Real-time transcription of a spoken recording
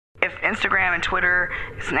Instagram and Twitter,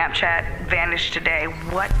 Snapchat vanished today.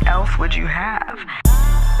 What else would you have?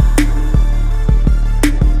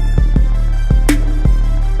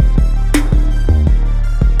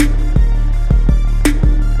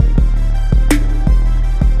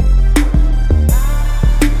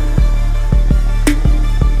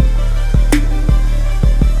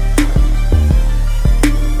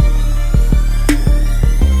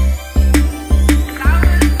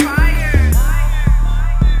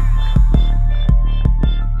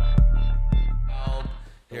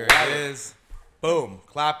 Boom.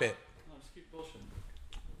 Clap it. No, just keep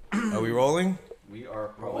bullshitting. Are we rolling? We are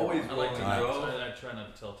always rolling. I like to grow. I try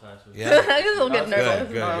not to tell ties. Yeah. I just will get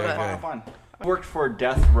nervous. Good. Fun. I worked for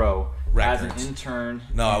Death Row Records. as an intern.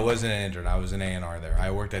 No, I wasn't an intern. I was an A&R there. I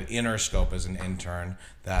worked at Interscope as an intern.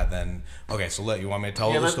 Okay, so you want me to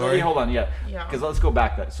tell the story? Hold on, because let's go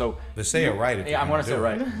back. So but say it right. I want to say it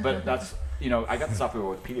right, but that's I got this off of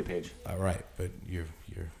a Wikipedia page. Right, but you're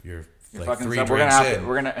like fucking 3 stuff. drinks in.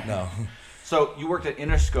 We're gonna. No. So you worked at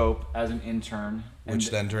Interscope as an intern,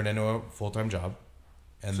 which then turned into a full-time job,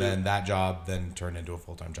 and then that job then turned into a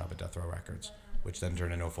full-time job at Death Row Records, which then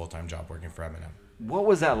turned into a full-time job working for Eminem. What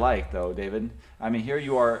was that like, though, David? I mean, here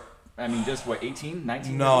you are. I mean, just what, 18,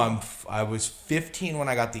 19? No, I was 15 when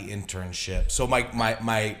I got the internship. So my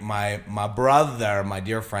brother, my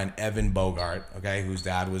dear friend Evan Bogart, okay, whose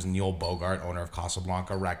dad was Neil Bogart, owner of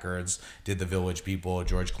Casablanca Records, did the Village People,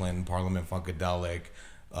 George Clinton, Parliament Funkadelic,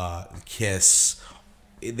 Kiss.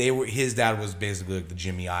 His dad was basically like the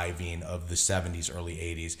Jimmy Iovine of the 70s, early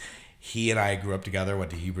 80s. He and I grew up together,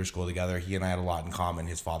 went to Hebrew school together. He and I had a lot in common.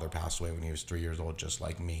 His father passed away when he was 3 years old, just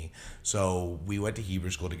like me. So we went to Hebrew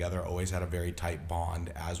school together, always had a very tight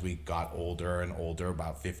bond. As we got older and older,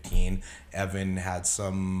 about 15, Evan had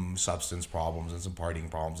some substance problems and some partying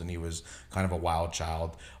problems, and he was kind of a wild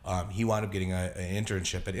child. He wound up getting an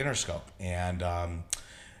internship at Interscope, and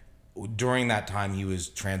during that time, he was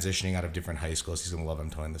transitioning out of different high schools. He's going to love I'm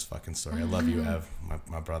telling this fucking story. I love you, Ev,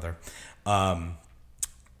 my brother.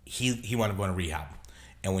 He wound up going to rehab.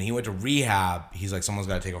 And when he went to rehab, he's like, someone's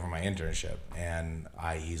got to take over my internship. And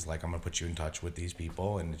he's like, I'm going to put you in touch with these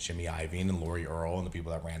people, and Jimmy Iovine and Lori Earle and the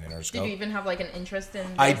people that ran Interscope. Did you even have like an interest in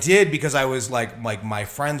this? I did, because I was like my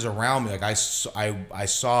friends around me, like I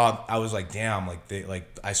was like, damn,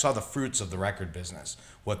 I saw the fruits of the record business,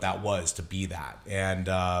 what that was to be that. And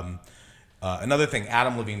another thing,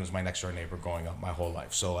 Adam Levine was my next door neighbor growing up my whole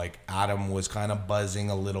life. So like Adam was kind of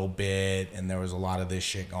buzzing a little bit, and there was a lot of this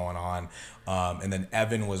shit going on. And then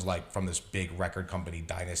Evan was like from this big record company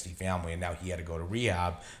dynasty family, and now he had to go to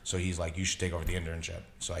rehab. So he's like, you should take over the internship.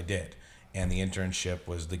 So I did. And the internship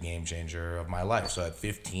was the game changer of my life. So at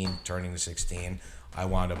 15, turning to 16, I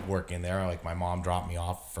wound up working there. Like my mom dropped me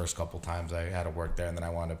off first couple times I had to work there, and then I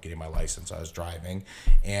wound up getting my license. I was driving,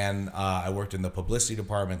 and I worked in the publicity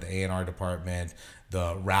department, the A&R department,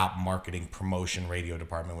 the rap marketing promotion radio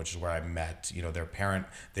department, which is where I met,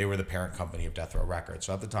 they were the parent company of Death Row Records.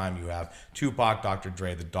 So at the time you have Tupac, Dr.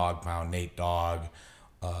 Dre, the Dog Pound, Nate Dogg,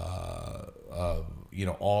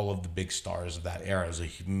 all of the big stars of that era is a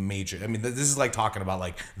major. I mean, this is like talking about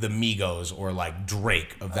like the Migos or like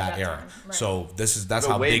Drake of that era. Right. So that's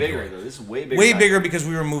how big bigger, it was. This is way bigger. Way bigger because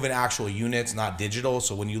we were moving actual units, not digital.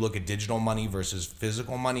 So when you look at digital money versus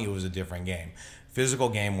physical money, it was a different game. Physical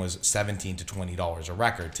game was $17 to $20 a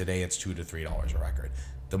record. Today it's $2 to $3 a record.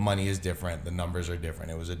 The money is different. The numbers are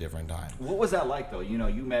different. It was a different time. What was that like, though? You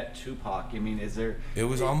met Tupac. I mean, It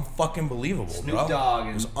was unfucking believable, Snoop bro. Dogg.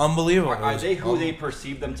 It was unbelievable. Are they who they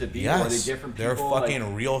perceive them to be? Yes. Or are they different people? They're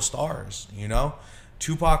fucking real stars,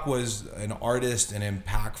 Tupac was an artist, an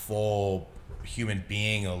impactful human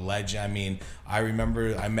being, a legend. I mean, I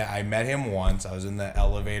remember I met him once. I was in the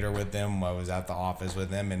elevator with him. I was at the office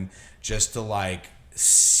with him, and just to like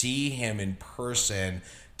see him in person,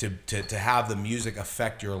 to have the music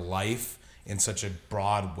affect your life in such a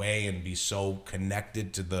broad way and be so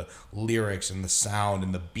connected to the lyrics and the sound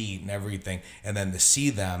and the beat and everything, and then to see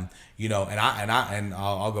them, and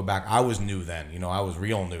I'll go back. I was new then, I was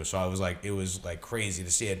real new, so I was like, it was like crazy to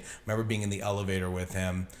see it. I remember being in the elevator with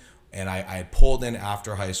him, and I had pulled in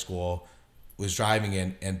after high school, was driving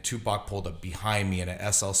in, and Tupac pulled up behind me in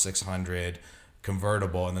an SL 600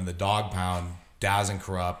 convertible, and then the Dog Pound, Daz and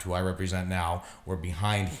Corrupt, who I represent now, were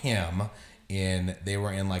behind him. They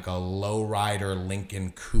were in like a lowrider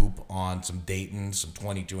Lincoln coupe on some Daytons, some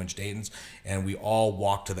 22-inch Daytons, and we all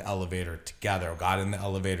walked to the elevator together, got in the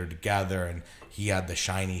elevator together, and he had the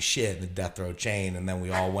shiny shit, the Death Row chain, and then we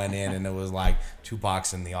all went in, and it was like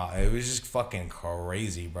Tupac's in the... It was just fucking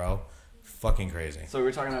crazy, bro. Fucking crazy. So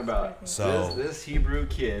we're talking about So- this Hebrew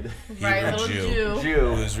kid. Right, Hebrew little Jew.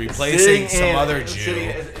 Jew. Who's replacing some Sitting other in- Jew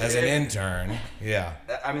sitting- as an intern. Yeah.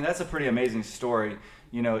 I mean, that's a pretty amazing story.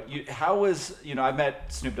 You know, how was, you know, I've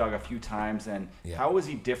met Snoop Dogg a few times, and Yeah. how was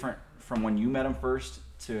he different from when you met him first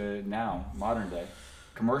to now, modern day?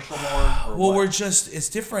 Commercial more? Or Well, what? it's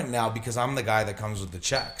different now because I'm the guy that comes with the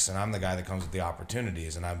checks and I'm the guy that comes with the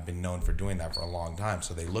opportunities, and I've been known for doing that for a long time.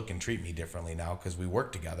 So they look and treat me differently now because we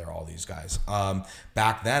work together, all these guys.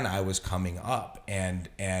 Back then I was coming up, and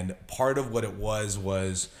part of what it was,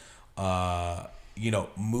 you know,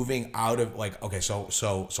 moving out of like, okay,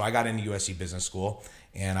 so I got into USC Business School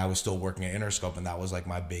and I was still working at Interscope, and that was like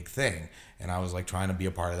my big thing. And I was like trying to be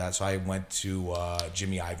a part of that. So I went to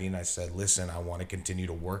Jimmy Ivey and I said, listen, I want to continue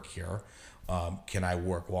to work here. Can I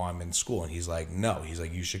work while I'm in school? And he's like, no. He's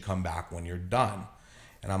like, you should come back when you're done.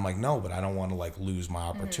 And I'm like, no, but I don't want to like lose my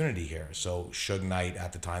opportunity here. So Suge Knight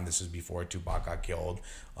at the time, this is before Tupac got killed.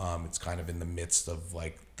 It's kind of in the midst of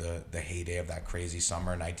like the heyday of that crazy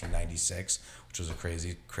summer, 1996, which was a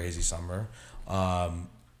crazy summer.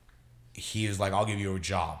 He was like, I'll give you a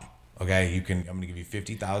job. Okay, I'm gonna give you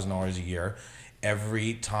 $50,000 a year.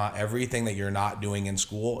 Everything that you're not doing in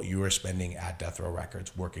school, you are spending at Death Row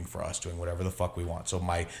Records, working for us, doing whatever the fuck we want. So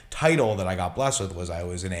my title that I got blessed with was I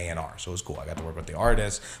was an A&R, so it was cool. I got to work with the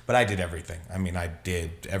artists, but I did everything. I mean, I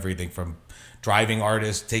did everything from driving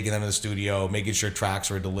artists, taking them to the studio, making sure tracks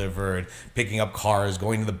were delivered, picking up cars,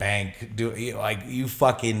 going to the bank, like you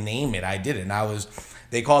fucking name it, I did it. And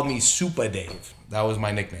they called me Super Dave. That was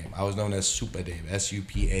my nickname. I was known as Super Dave,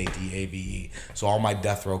 SUPADAVE. So all my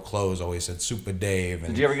Death Row clothes always said Super Dave.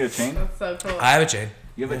 And Did you ever get a chain? That's so cool. I have a chain.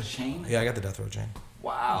 You have a chain? Yeah, I got the Death Row chain.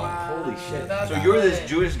 Wow. Holy shit. That's So you're this lit.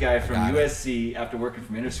 Jewish guy from got it. USC after working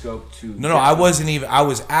from Interscope to... No, I wasn't even. I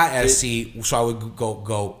was at SC, so I would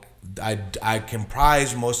go. I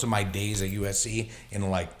comprised most of my days at USC in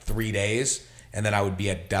like 3 days, and then I would be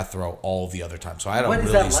at Death Row all the other time. So I don't What is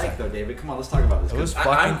really. that like, though, David? Come on, let's talk about this. It was 'Cause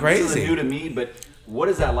fucking This is crazy. new to me, but what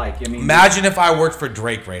is that like? I mean, Imagine if I worked for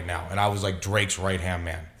Drake right now, and I was like Drake's right hand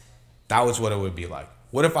man. That was what it would be like.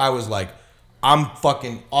 What if I was like, I'm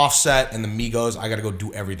fucking Offset and the Migos. I got to go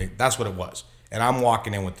do everything. That's what it was. And I'm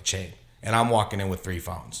walking in with the chain, and I'm walking in with 3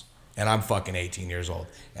 phones. And I'm fucking 18 years old.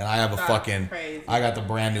 And I have a That's fucking, crazy. I got the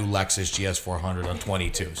brand new Lexus GS400 on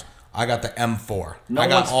 22s. I got the M4. no I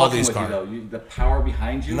got one's all fucking these with cars. you, though. The power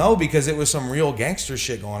behind you. No, because it was some real gangster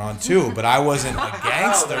shit going on too. But I wasn't a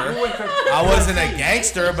gangster. I wasn't a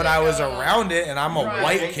gangster, but I was around it, and I'm a Right.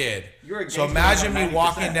 white kid. You're a So gangster imagine by me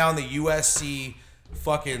walking 90%. down the USC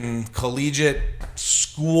fucking collegiate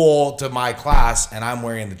school to my class, and I'm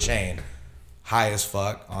wearing the chain. High as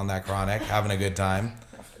fuck on that chronic, having a good time.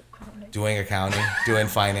 Doing accounting, doing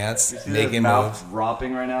finance, See his making mouth moves.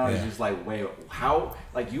 dropping right now. Yeah. He's just like, wait, how?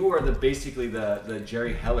 Like you are basically the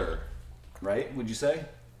Jerry Heller, right? Would you say?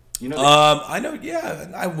 You know. I know. Yeah,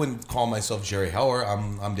 I wouldn't call myself Jerry Heller.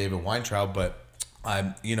 I'm David Weintraub, but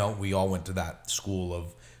I'm. You know, we all went to that school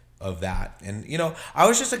of that, and you know, I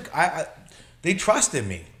was just they trusted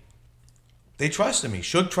me. They trusted me.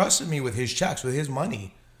 Suge trusted me with his checks, with his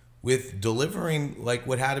money, with delivering like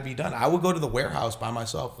what had to be done. I would go to the warehouse by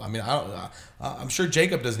myself. I mean, I'm sure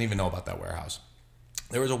Jacob doesn't even know about that warehouse.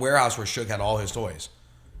 There was a warehouse where Suge had all his toys,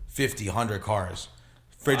 50, 100 cars,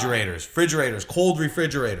 refrigerators, cold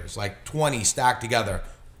refrigerators, like 20 stacked together,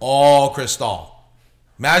 all Cristal.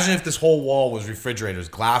 Imagine if this whole wall was refrigerators,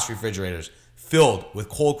 glass refrigerators, filled with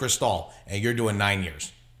cold Cristal, and you're doing 9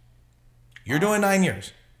 years. You're doing 9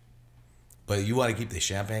 years. But you want to keep the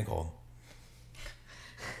champagne cold.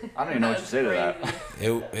 I don't even know what to say to that.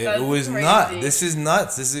 It was crazy. nuts. This is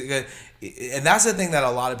nuts. And that's the thing that a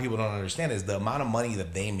lot of people don't understand is the amount of money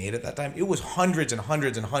that they made at that time. It was hundreds and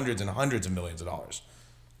hundreds and hundreds and hundreds of millions of dollars,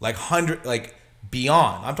 like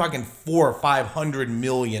beyond. I'm talking $400 or $500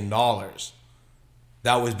 million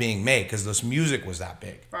that was being made because this music was that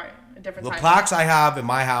big. Right. A different The time. plaques I have in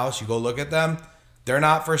my house, you go look at them. They're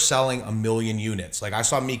not for selling 1 million units. Like I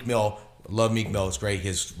saw Meek Mill. Love Meek Mill. It's great.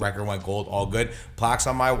 His record went gold. All good. Plaques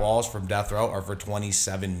on my walls from Death Row are for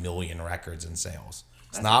 27 million records in sales.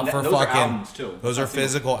 It's not for those are fucking. albums, too. Those are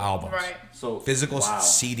physical albums. Right. So Physical wow.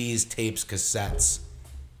 CDs, tapes, cassettes.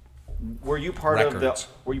 Were you part Records.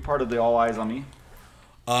 of the All Eyes on Me?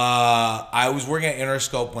 I was working at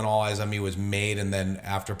Interscope when All Eyes on Me was made, and then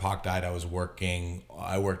after Pac died, I worked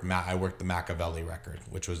the Machiavelli record,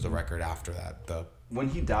 which was the record after that. When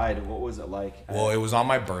he died, what was it like? Well, it was on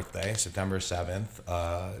my birthday, September 7th,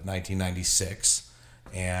 1996.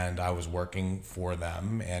 and I was working for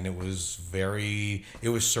them, and it was surreal.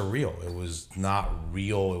 It was not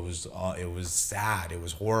real. It was sad. It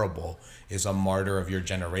was horrible. It's a martyr of your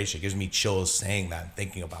generation. It gives me chills saying that and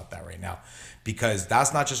thinking about that right now, because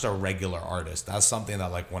that's not just a regular artist. That's something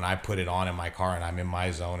that, like, when I put it on in my car and I'm in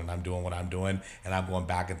my zone and I'm doing what I'm doing and I'm going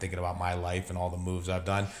back and thinking about my life and all the moves I've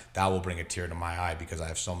done, that will bring a tear to my eye, because I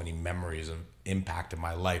have so many memories of impact in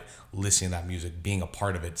my life, listening to that music, being a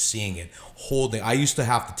part of it, seeing it, holding. I used to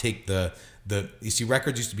have to take you see,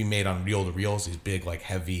 records used to be made on reel to reels, these big, like,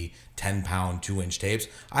 heavy 10-pound 2-inch tapes.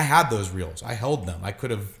 I had those reels. I held them. I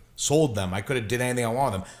could have sold them. I could have did anything I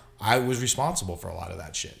wanted them. I was responsible for a lot of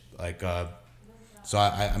that shit. Like, so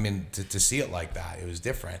I mean, to see it like that, it was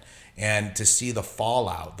different. And to see the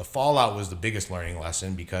fallout was the biggest learning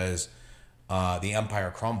lesson, because the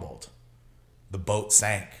empire crumbled. The boat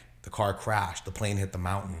sank. The car crashed. The plane hit the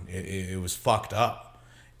mountain. It was fucked up.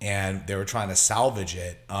 And they were trying to salvage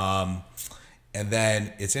it. And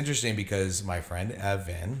then it's interesting because my friend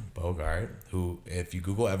Evan Bogart, who, if you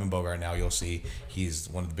Google Evan Bogart now, you'll see he's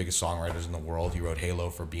one of the biggest songwriters in the world. He wrote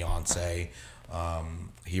Halo for Beyonce.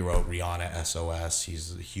 He wrote Rihanna SOS.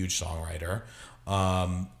 He's a huge songwriter.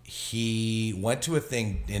 He went to a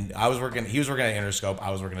thing, and he was working at Interscope.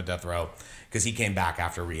 I was working at Death Row, because he came back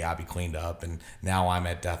after rehab. He cleaned up, and now I'm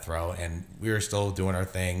at Death Row, and we were still doing our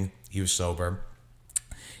thing. He was sober.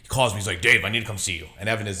 He calls me. He's like, Dave, I need to come see you. And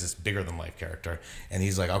Evan is this bigger than life character, and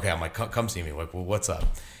he's like, okay. I'm like, come see me. Like, well, what's up?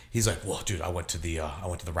 He's like, well, dude, I went to the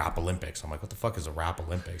Rap Olympics. I'm like, what the fuck is a Rap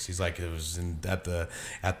Olympics? He's like, it was at the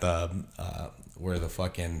where the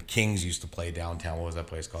fucking Kings used to play downtown. What was that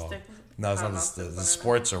place called? No, it's not the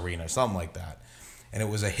sports arena, something like that. And it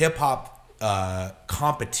was a hip hop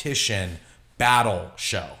competition battle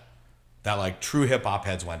show that, like, true hip hop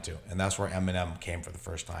heads went to, and that's where Eminem came for the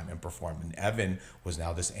first time and performed. And Evan was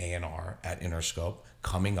now this A&R at Interscope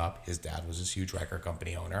coming up. His dad was this huge record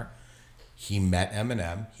company owner. He met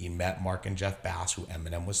Eminem. He met Mark and Jeff Bass, who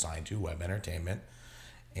Eminem was signed to, Web Entertainment,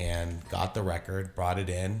 and got the record, brought it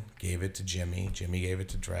in, gave it to Jimmy. Jimmy gave it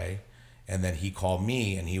to Dre. And then he called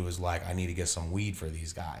me, and he was like, I need to get some weed for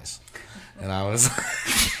these guys. And I was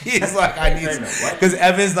he's like, I need some, because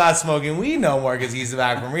Evan's not smoking weed no more, because he's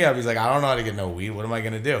back from rehab. He's like, I don't know how to get no weed. What am I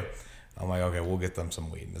going to do? I'm like, okay, we'll get them some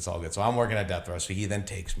weed. And it's all good. So I'm working at Death Row. So he then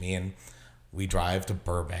takes me, and we drive to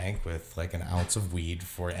Burbank with like an ounce of weed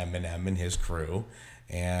for Eminem and his crew.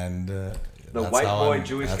 And the white boy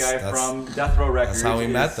Jewish guy from Death Row Records. That's how we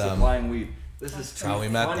met them. Supplying weed. This is too how we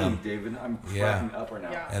met funny, them. David. I'm cracking up right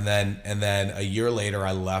now. Yeah. And then a year later,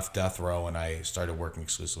 I left Death Row, and I started working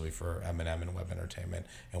exclusively for Eminem and Web Entertainment,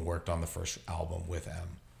 and worked on the first album with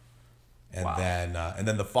M. And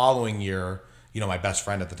then the following year, you know, my best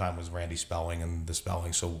friend at the time was Randy Spelling and the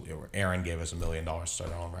Spelling. So Aaron gave us $1 million to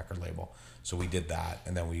start our own record label. So we did that,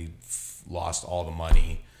 and then we lost all the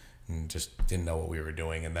money and just didn't know what we were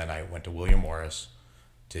doing. And then I went to William Morris,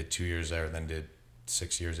 did 2 years there, then did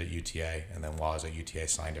 6 years at UTA, and then while I was at UTA,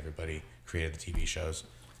 signed everybody, created the TV shows,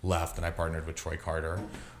 left, and I partnered with Troy Carter,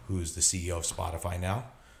 who's the CEO of Spotify now,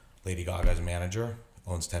 Lady Gaga's manager,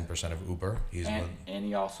 owns 10% of Uber. And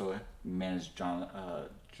he also managed John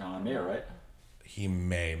Mayer, right? He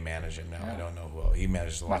may manage him now. Yeah. I don't know who else. He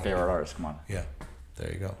manages a lot. My favorite artist. Come on. Yeah. There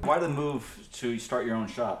you go. Why the move to start your own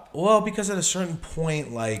shop? Well, because at a certain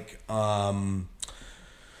point, like,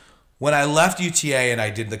 when I left UTA and I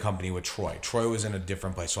did the company with Troy was in a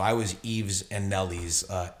different place. So I was Eve's and Nelly's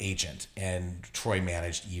agent, and Troy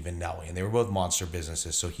managed Eve and Nelly, and they were both monster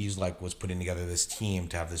businesses. So he's like was putting together this team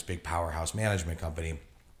to have this big powerhouse management company.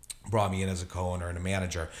 Brought me in as a co-owner and a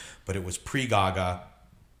manager, but it was pre-Gaga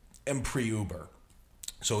and pre-Uber.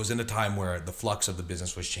 So it was in a time where the flux of the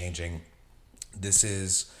business was changing. This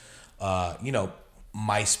is,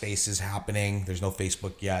 MySpace is happening. There's no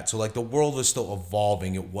Facebook yet. So like the world was still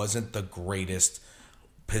evolving. It wasn't the greatest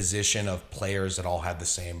position of players that all had the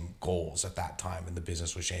same goals at that time, and the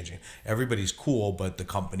business was changing. Everybody's cool, but the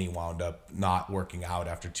company wound up not working out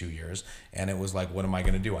after 2 years. And it was like, what am I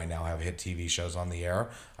going to do? I now have hit TV shows on the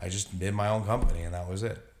air. I just did my own company, and that was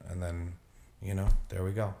it. And then, there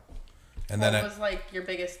we go. And what was like your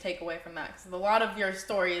biggest takeaway from that? Because a lot of your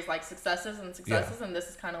story is like successes, and this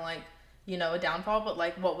is kind of like, a downfall. But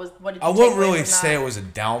like, what did you? I wouldn't really say it was a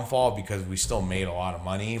downfall, because we still made a lot of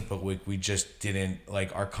money, but we just didn't,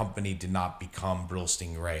 like, our company did not become Brill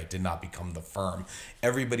Stingray. It did not become the firm.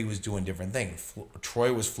 Everybody was doing different things.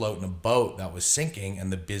 Troy was floating a boat that was sinking,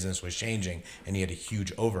 and the business was changing, and he had a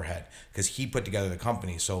huge overhead because he put together the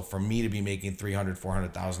company. So for me to be making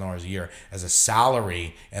 $300,000-$400,000 a year as a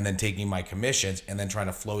salary, and then taking my commissions, and then trying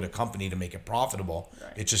to float a company to make it profitable,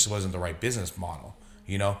 It just wasn't the right business model.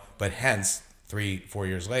 But hence 3-4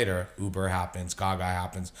 years later, Uber happens, Gaga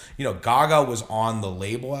happens. You know, Gaga was on the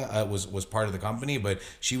label, was part of the company, but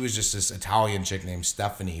she was just this Italian chick named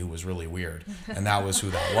Stephanie who was really weird, and that was who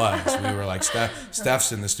that was. We were like,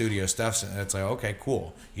 Steph's in the studio, and it's like, okay,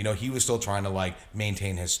 cool. You know, he was still trying to like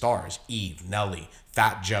maintain his stars, Eve, Nelly,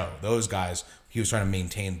 Fat Joe, those guys. He was trying to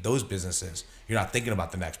maintain those businesses. You're not thinking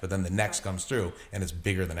about the next, but then the next comes through, and it's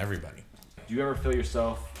bigger than everybody. Do you ever feel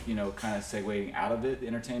yourself, you know, kind of segueing out of it, the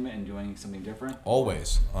entertainment, and doing something different?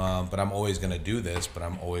 Always. But I'm always going to do this, but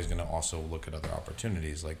I'm always going to also look at other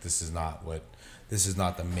opportunities. Like, this is not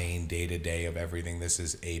the main day-to-day of everything. This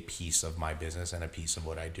is a piece of my business and a piece of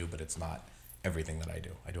what I do, but it's not everything that I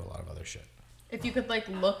do. I do a lot of other shit. If you could like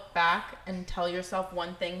look back and tell yourself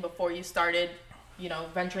one thing before you started, you know,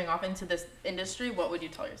 venturing off into this industry, what would you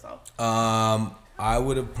tell yourself? I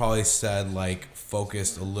would have probably said like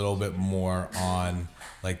focused a little bit more on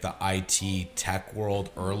like the IT tech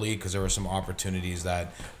world early, because there were some opportunities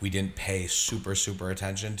that we didn't pay super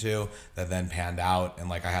attention to that then panned out, and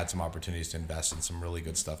like I had some opportunities to invest in some really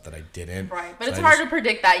good stuff that I didn't. Right, but so it's hard to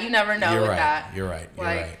predict that. You never know with that. You're right.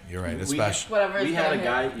 Especially we had a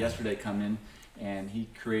guy yesterday come in, and he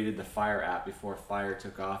created the Fire app before Fire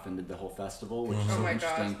took off and did the whole festival, which is so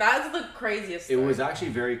interesting. Gosh, that's the craziest thing. thing. It was actually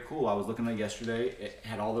very cool. I was looking at it yesterday. It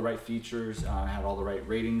had all the right features, had all the right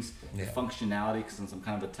ratings, the functionality, because I'm some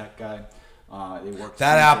kind of a tech guy. They worked.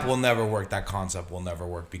 That app will never work. That concept will never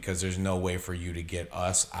work, because there's no way for you to get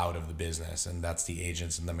us out of the business, and that's the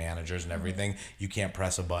agents and the managers and everything. You can't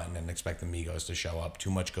press a button and expect the Migos to show up.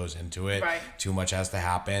 Too much goes into it. Right. Too much has to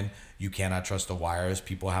happen. You cannot trust the wires.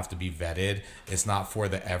 People have to be vetted. It's not for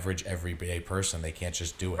the average everyday person. They can't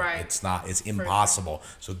just do it. Right. It's not. It's impossible.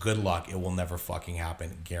 So good luck. It will never fucking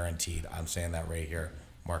happen. Guaranteed. I'm saying that right here.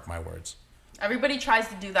 Mark my words. Everybody tries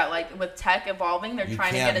to do that, like with tech evolving, they're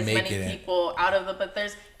trying to get as many people out of it, but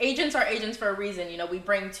there's agents are agents for a reason. You know, we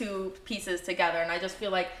bring two pieces together, and I just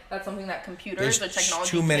feel like that's something that computers or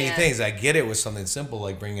technology too many things. I get it with something simple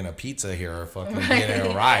like bringing a pizza here or fucking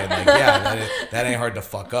getting a ride. Like, yeah, that ain't hard to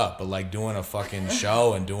fuck up, but like doing a fucking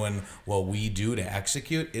show and doing what we do to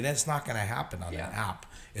execute, it's not going to happen on an app.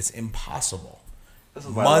 It's impossible.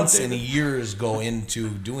 Months and years go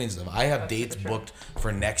into doing stuff. I have dates booked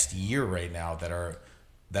for next year right now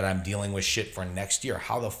that I'm dealing with shit for next year.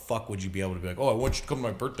 How the fuck would you be able to be like, oh, I want you to come to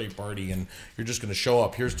my birthday party and you're just going to show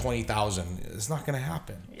up. Here's $20,000. It's not going to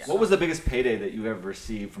happen. Yeah. What was the biggest payday that you ever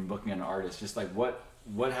received from booking an artist? Just like what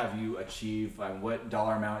have you achieved? What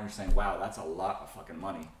dollar amount you're saying, wow, that's a lot of fucking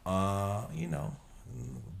money? You know,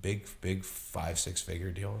 big 5-6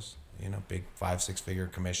 figure deals. You know, big 5-6 figure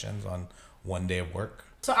commissions on one day of work.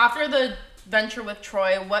 So after the venture with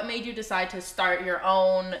Troy, what made you decide to start your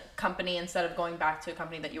own company instead of going back to a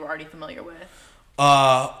company that you were already familiar with?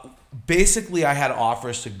 Basically, I had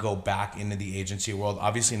offers to go back into the agency world.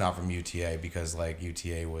 Obviously not from UTA, because like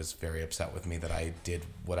UTA was very upset with me that I did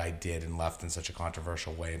what I did and left in such a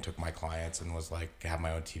controversial way and took my clients and was like, have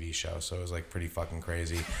my own TV show. So it was like pretty fucking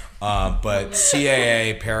crazy. But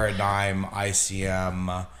CAA, Paradigm,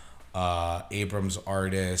 ICM, Abrams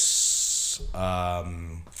Artists,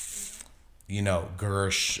 you know,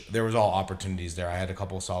 Gersh, there was all opportunities there. I had a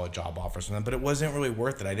couple of solid job offers from them, but it wasn't really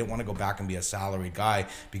worth it. I didn't want to go back and be a salaried guy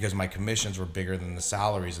because my commissions were bigger than the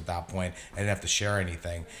salaries at that point. I didn't have to share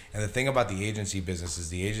anything. And the thing about the agency business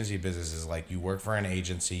is like you work for an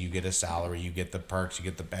agency, you get a salary, you get the perks, you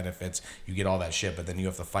get the benefits, you get all that shit, but then you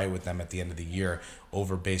have to fight with them at the end of the year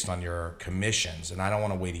over based on your commissions. And I don't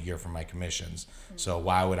want to wait a year for my commissions. So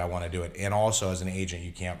why would I want to do it? And also as an agent,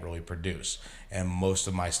 you can't really produce. And most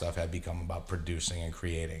of my stuff had become about producing and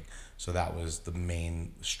creating. So that was the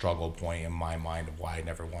main struggle point in my mind of why I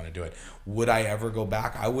never want to do it. Would I ever go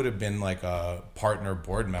back? I would have been like a partner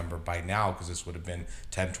board member by now, because this would have been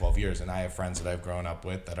 10, 12 years. And I have friends that I've grown up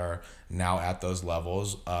with that are now at those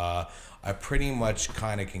levels. I pretty much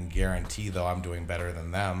kind of can guarantee, though, I'm doing better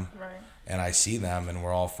than them. Right. And I see them and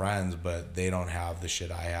we're all friends, but they don't have the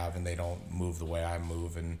shit I have and they don't move the way I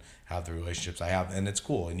move and have the relationships I have. And it's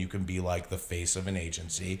cool. And you can be like the face of an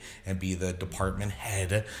agency and be the department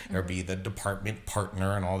head or be the department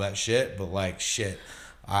partner and all that shit. But like shit,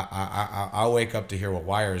 I'll wake up to hear what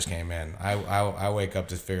wires came in. I wake up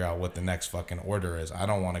to figure out what the next fucking order is. I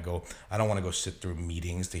don't want to go sit through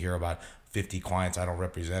meetings to hear about 50 clients I don't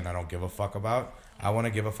represent, I don't give a fuck about. I want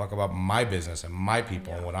to give a fuck about my business and my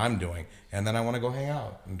people and what I'm doing. And then I want to go hang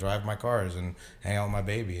out and drive my cars and hang out with my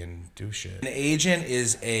baby and do shit. An agent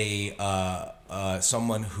is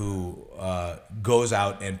someone who goes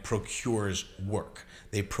out and procures work.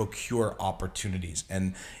 They procure opportunities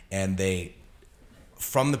and they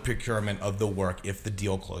from the procurement of the work, if the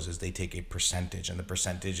deal closes, they take a percentage, and the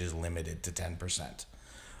percentage is limited to 10%.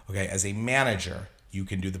 Okay, as a manager, you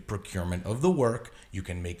can do the procurement of the work, you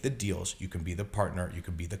can make the deals, you can be the partner, you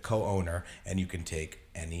can be the co-owner, and you can take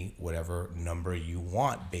whatever number you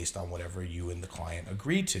want based on whatever you and the client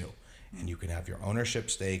agree to. And you can have your ownership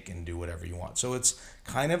stake and do whatever you want. So it's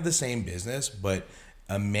kind of the same business, but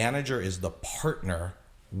a manager is the partner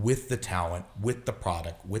with the talent, with the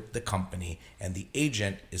product, with the company, and the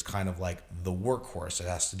agent is kind of like the workhorse that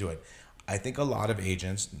has to do it. I think a lot of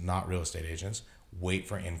agents, not real estate agents, wait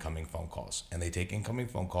for incoming phone calls, and they take incoming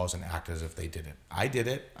phone calls and act as if they did it. I did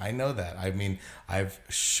it. I know that. I mean, I've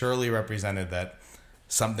surely represented that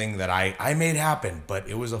something that I made happen, but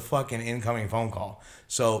it was a fucking incoming phone call.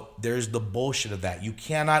 So there's the bullshit of that. You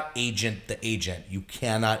cannot agent the agent. You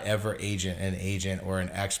cannot ever agent an agent or an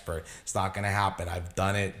expert. It's not going to happen. I've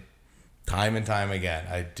done it time and time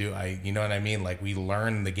again. You know what I mean? Like, we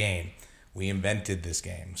learned the game. We invented this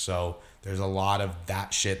game. So there's a lot of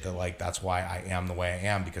that shit that, like, that's why I am the way I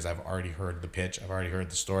am, because I've already heard the pitch. I've already heard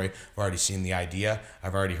the story. I've already seen the idea.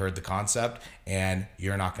 I've already heard the concept, and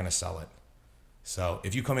you're not going to sell it. So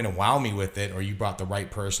if you come in and wow me with it, or you brought the right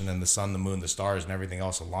person and the sun, the moon, the stars, and everything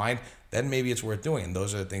else aligned, then maybe it's worth doing. And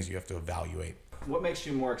those are the things you have to evaluate. What makes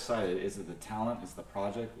you more excited? Is it the talent? Is it the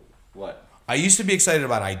project? What? I used to be excited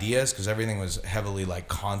about ideas because everything was heavily like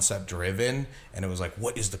concept driven, and it was like,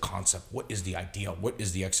 what is the concept? What is the idea? What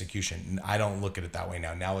is the execution? And I don't look at it that way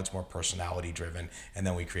now. Now it's more personality driven, and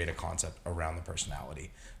then we create a concept around the personality.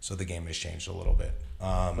 So the game has changed a little bit.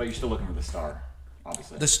 But you're still looking for the star,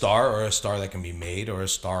 obviously. The star, or a star that can be made, or a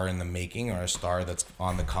star in the making, or a star that's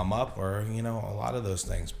on the come up, or, you know, a lot of those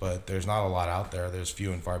things. But there's not a lot out there. There's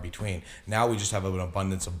few and far between. Now we just have an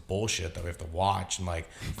abundance of bullshit that we have to watch and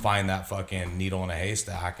like find that fucking needle in a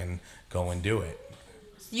haystack and go and do it.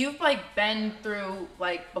 You've like been through,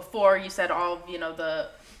 like, before you said all of, you know, the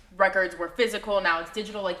records were physical, now it's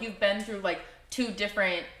digital. Like, you've been through like two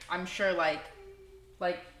different, I'm sure, like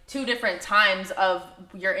two different times of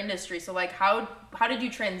your industry. So like, how did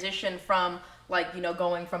you transition from, like, you know,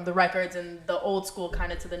 going from the records and the old school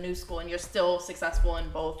kind of to the new school, and you're still successful in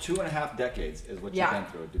both? 2.5 decades is what you've been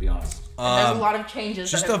through, to be honest. And there's a lot of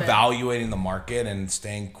changes. Just evaluating the market and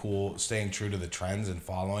staying true to the trends and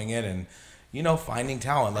following it, and, you know, finding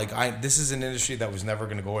talent. Like, this is an industry that was never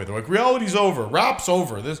going to go away. They're like, reality's over, rap's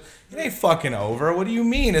over. It ain't fucking over. What do you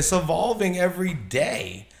mean? It's evolving every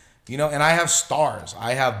day. You know, and I have stars.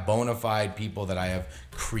 I have bona fide people that I have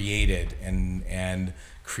created and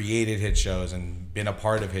created hit shows and been a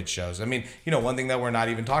part of hit shows. I mean, you know, one thing that we're not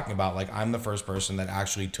even talking about, like, I'm the first person that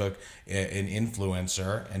actually took an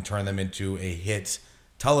influencer and turned them into a hit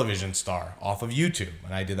television star off of YouTube.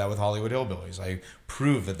 And I did that with Hollywood Hillbillies. I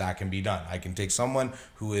proved that can be done. I can take someone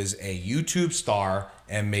who is a YouTube star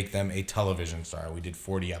and make them a television star. We did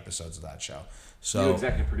 40 episodes of that show. So you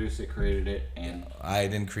executive produced it, created it, and I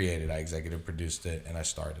didn't create it. I executive produced it, and I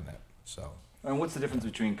starred in it. So. And what's the difference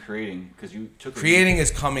between creating? Because you took creating is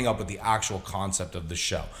coming up with the actual concept of the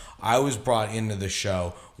show. I was brought into the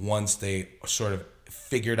show once they sort of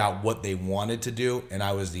figured out what they wanted to do, and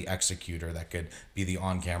I was the executor that could be the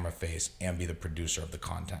on-camera face and be the producer of the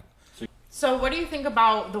content. So what do you think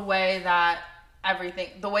about the way that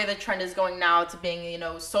the way the trend is going now to being, you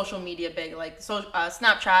know, social media big, like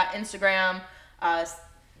Snapchat, Instagram,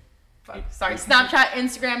 Snapchat,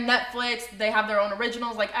 Instagram, Netflix, they have their own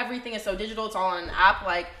originals. Like, everything is so digital. It's all on an app.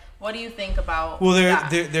 Like, what do you think about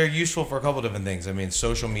they're useful for a couple different things. I mean,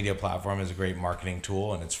 social media platform is a great marketing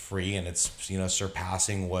tool, and it's free, and it's, you know,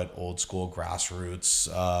 surpassing what old school grassroots,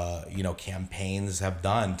 you know, campaigns have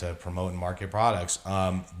done to promote and market products.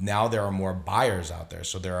 Now there are more buyers out there,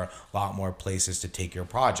 so there are a lot more places to take your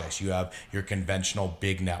projects. You have your conventional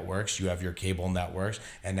big networks, you have your cable networks,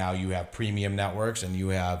 and now you have premium networks, and you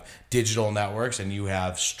have digital networks, and you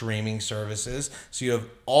have streaming services. So you have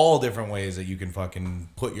all different ways that you can fucking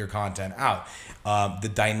put your content out. The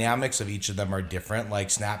dynamics of each of them are different. Like,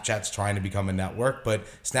 Snapchat's trying to become a network, but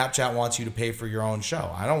Snapchat wants you to pay for your own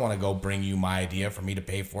show. I don't want to go bring you my idea for me to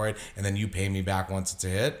pay for it, and then you pay me back once it's a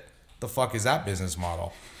hit. The fuck is that business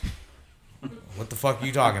model? What the fuck are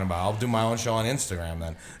you talking about? I'll do my own show on Instagram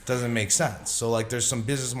then. It doesn't make sense. So, like, there's some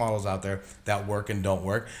business models out there that work and don't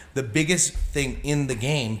work. The biggest thing in the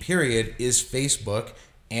game, period, is Facebook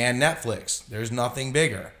and Netflix. There's nothing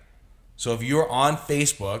bigger. So if you're on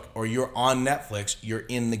Facebook or you're on Netflix, you're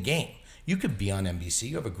in the game. You could be on NBC.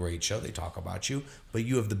 You have a great show. They talk about you, but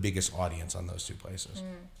you have the biggest audience on those two places.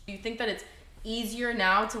 Do you think that it's easier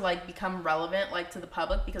now to, like, become relevant, like, to the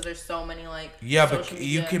public, because there's so many, like, but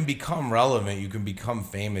you can become relevant, you can become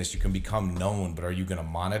famous, you can become known, but are you going to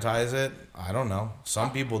monetize it? I don't know.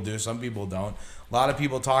 Some people do, some people don't. A lot of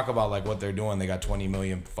people talk about like what they're doing. They got 20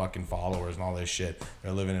 million fucking followers and all this shit.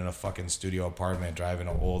 They're living in a fucking studio apartment, driving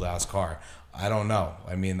an old ass car. I don't know.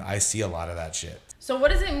 I mean, I see a lot of that shit. So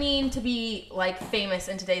what does it mean to be like famous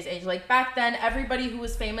in today's age? Like back then, everybody who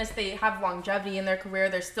was famous, they have longevity in their career.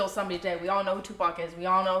 There's still somebody today. We all know who Tupac is. We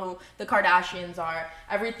all know who the Kardashians are.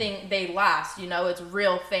 Everything, they last, you know, it's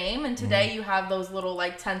real fame. And today you have those little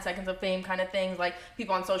like 10 seconds of fame kind of things. Like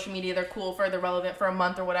people on social media, they're cool they're relevant for a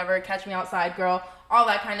month or whatever. Catch me outside, girl. All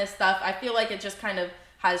that kind of stuff. I feel like it just kind of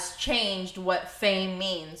has changed what fame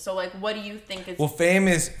means. So like, what do you think is... Well, fame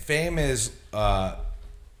is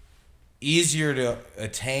easier to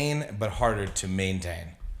attain but harder to maintain.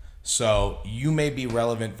 So you may be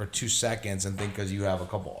relevant for 2 seconds and think because you have a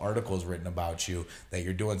couple articles written about you that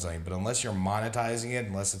you're doing something, but unless you're monetizing it,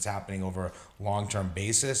 unless it's happening over a long-term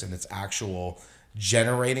basis and it's actual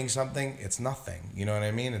generating something, it's nothing. You know what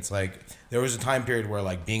I mean? It's like there was a time period where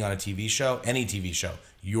like being on a TV show, any TV show,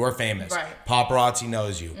 you're famous. Right. Paparazzi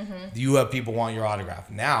knows you. You have people want your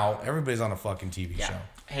autograph. Now everybody's on a fucking TV show.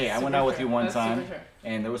 Hey, I went out with you one time,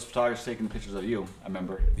 and there was photographers taking pictures of you. I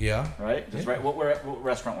remember. Yeah. Right. Just right. What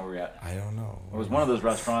restaurant were we at? I don't know. It was one of those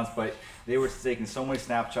restaurants, but they were taking so many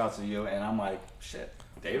snapshots of you, and I'm like, shit,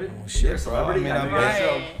 David, you're a celebrity. I've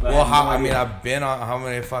been on how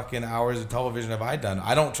many fucking hours of television have I done?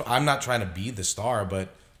 I'm not trying to be the star,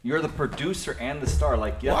 but. You're the producer and the star.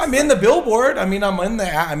 Like, yes. Well, I'm in the billboard. I mean, I'm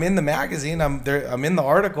in the magazine. I'm there. I'm in the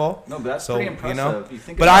article. No, but that's pretty impressive. You know? You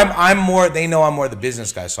think but I'm more. They know I'm more the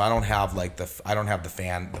business guy, so I don't have like the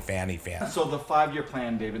fanny fan. So the 5-year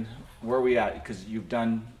plan, David, where are we at? Because you've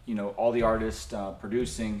done, you know, all the artists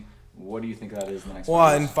producing. What do you think that is in the next 5 years?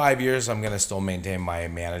 Well, in 5 years, I'm going to still maintain my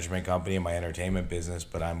management company and my entertainment business,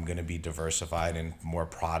 but I'm going to be diversified in more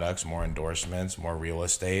products, more endorsements, more real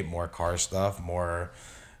estate, more car stuff, more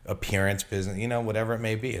appearance business, you know, whatever it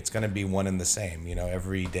may be. It's going to be one and the same. You know,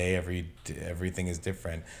 every day, everything is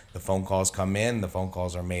different. The phone calls come in, the phone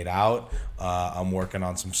calls are made out. I'm working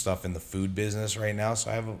on some stuff in the food business right now, so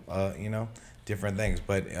I have, you know, different things.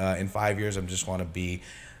 But in 5 years, I just want to be,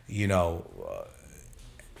 you know,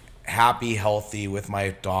 happy, healthy with my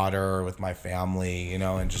daughter, with my family, you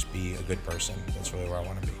know, and just be a good person. That's really where I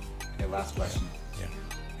want to be. Okay, last question. Yeah.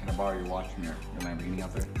 Can I borrow your watch from your Lamborghini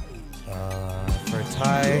out there? For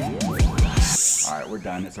Tai'd. All right, we're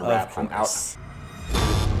done. It's a wrap. I'm out.